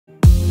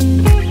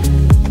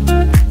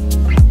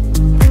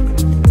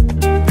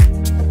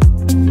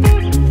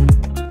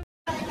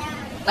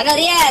Buenos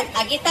días,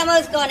 aquí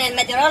estamos con el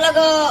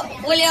meteorólogo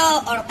Julio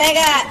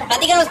Ortega.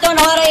 Platícanos qué nos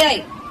va a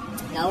hoy.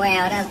 No, güey,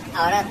 ahora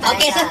Ok,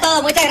 eso es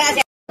todo, muchas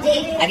gracias.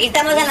 Aquí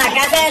estamos en la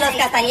casa de los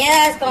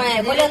Castañedas con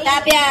el Julio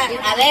Tapia.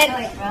 A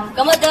ver,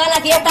 ¿cómo te va la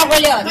fiesta,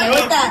 Julio? ¿Te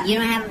gusta?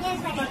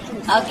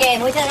 Ok,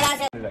 muchas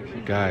gracias.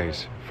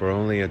 Guys, for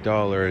only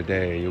 $1 a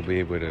day, you'll be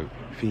able to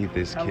feed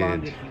this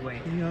kid.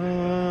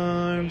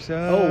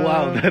 Oh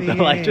wow, the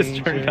light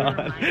just turned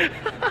on.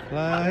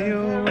 Fly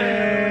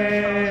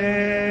away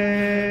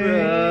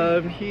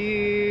From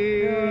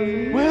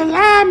here. Well,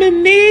 I'm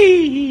in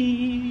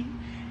need.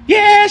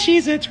 Yeah,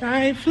 she's a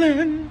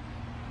trifling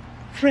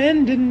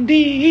friend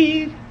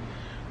indeed.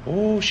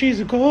 Oh, she's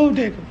a gold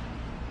digger.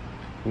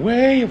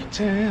 Way of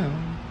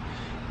town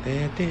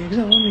that digs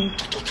on me.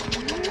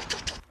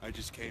 I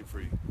just came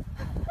for you.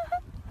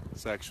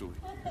 Sexually.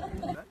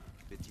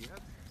 Did you have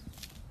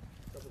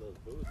some of those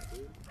boots,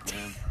 dude?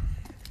 Man.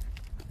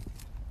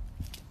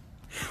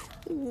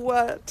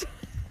 What?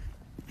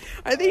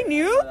 Are they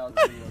new?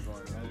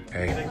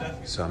 Hey,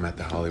 so I'm at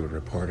the Hollywood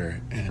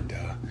Reporter, and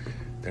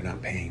they're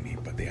not paying me,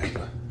 but they have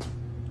a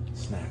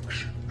snack.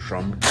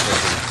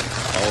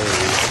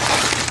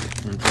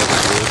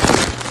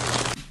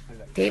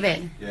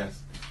 David.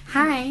 Yes.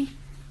 Hi.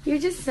 You're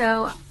just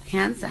so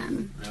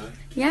handsome. Really?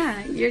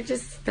 Yeah, you're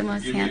just the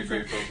most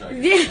handsome.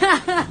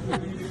 Yeah.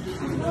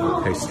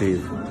 Hey,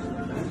 Steve.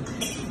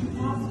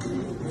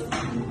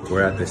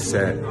 We're at this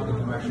set,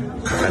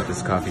 at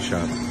this coffee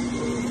shop,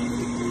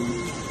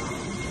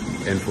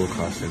 in full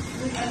costume,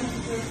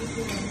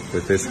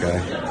 with this guy.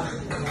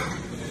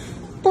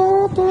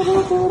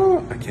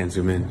 I can't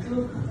zoom in.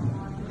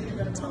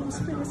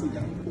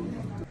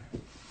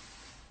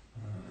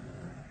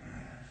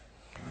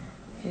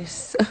 You're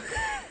so...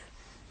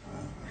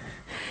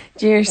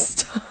 You're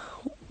so...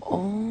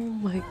 Oh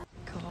my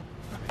God.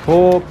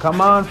 Fool,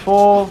 come on,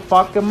 fool.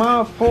 Fuck him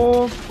up,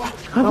 fool.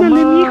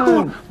 Háblale,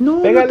 mijo.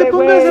 No, no te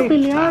pongas a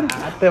pelear.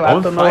 Este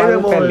vato no va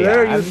a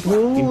pelear.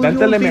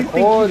 Inténtale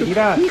mejor.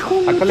 Mira,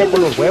 sácale por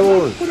los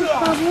huevos. Por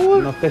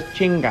favor. No estés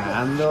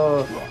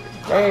chingando.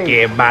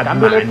 Que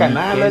cámbiale el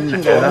canal, la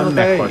chingada. Batman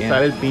mejor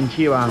sale el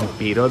pinche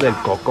vampiro del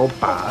Coco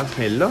Paz,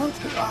 ¿velo?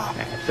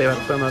 Este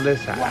vato no le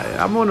sabe.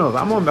 Vámonos,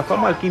 vamos, mejor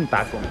vamos al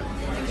quintaco.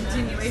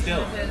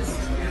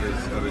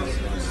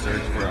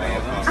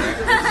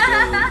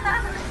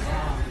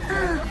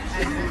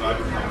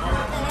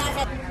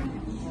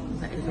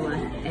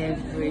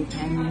 Every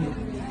time.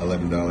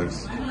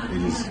 $11.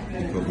 You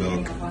put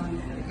milk,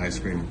 ice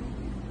cream.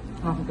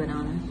 Half a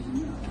banana.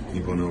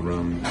 You put no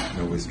rum,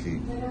 no whiskey,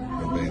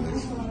 no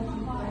Baileys.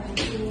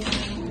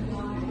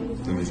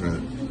 Let me try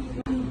that.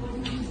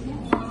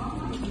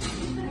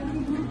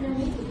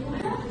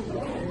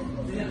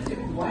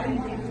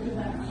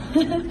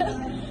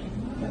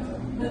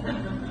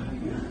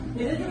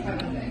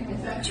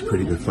 It's a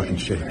pretty good fucking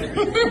shake.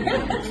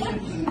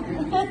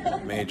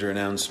 Major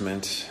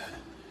announcement.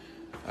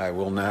 I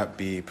will not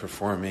be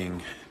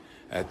performing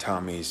at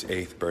Tommy's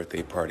 8th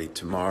birthday party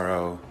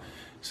tomorrow.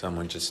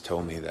 Someone just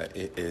told me that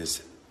it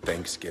is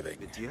Thanksgiving.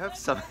 Do you have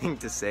something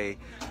to say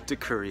to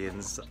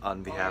Koreans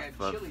on behalf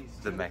of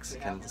the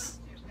Mexicans?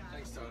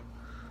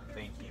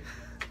 Thank you.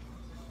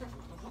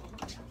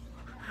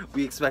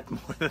 We expect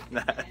more than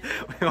that.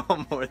 We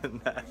want more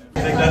than that.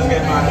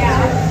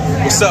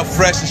 What's up,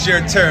 Fresh? It's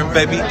your turn,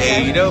 baby.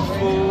 Ate a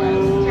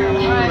fool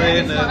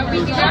in a...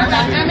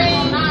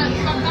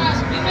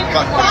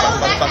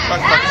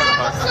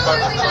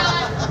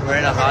 We're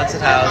in a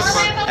haunted house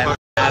and we're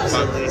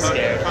absolutely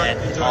scared,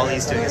 and all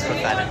he's doing is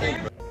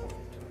pathetic.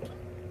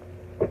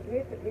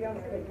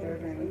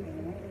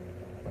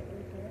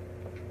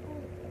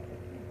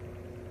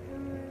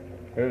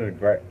 This is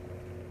great.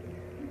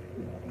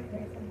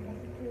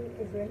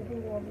 Is there anything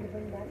you want me to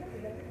bring back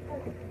today?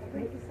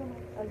 Thank you so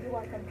much. I'll do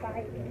what I can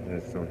find.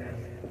 This is so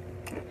nice.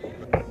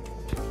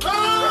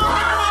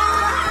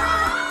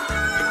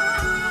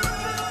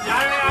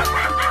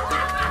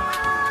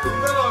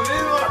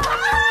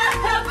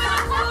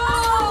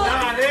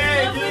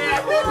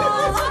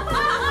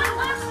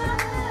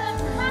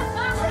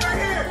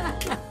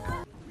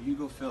 You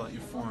go fill out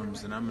your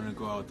forms, and I'm gonna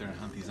go out there and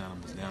hunt these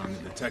animals down. I'm a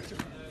detective.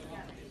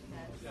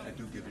 I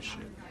do give a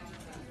shit.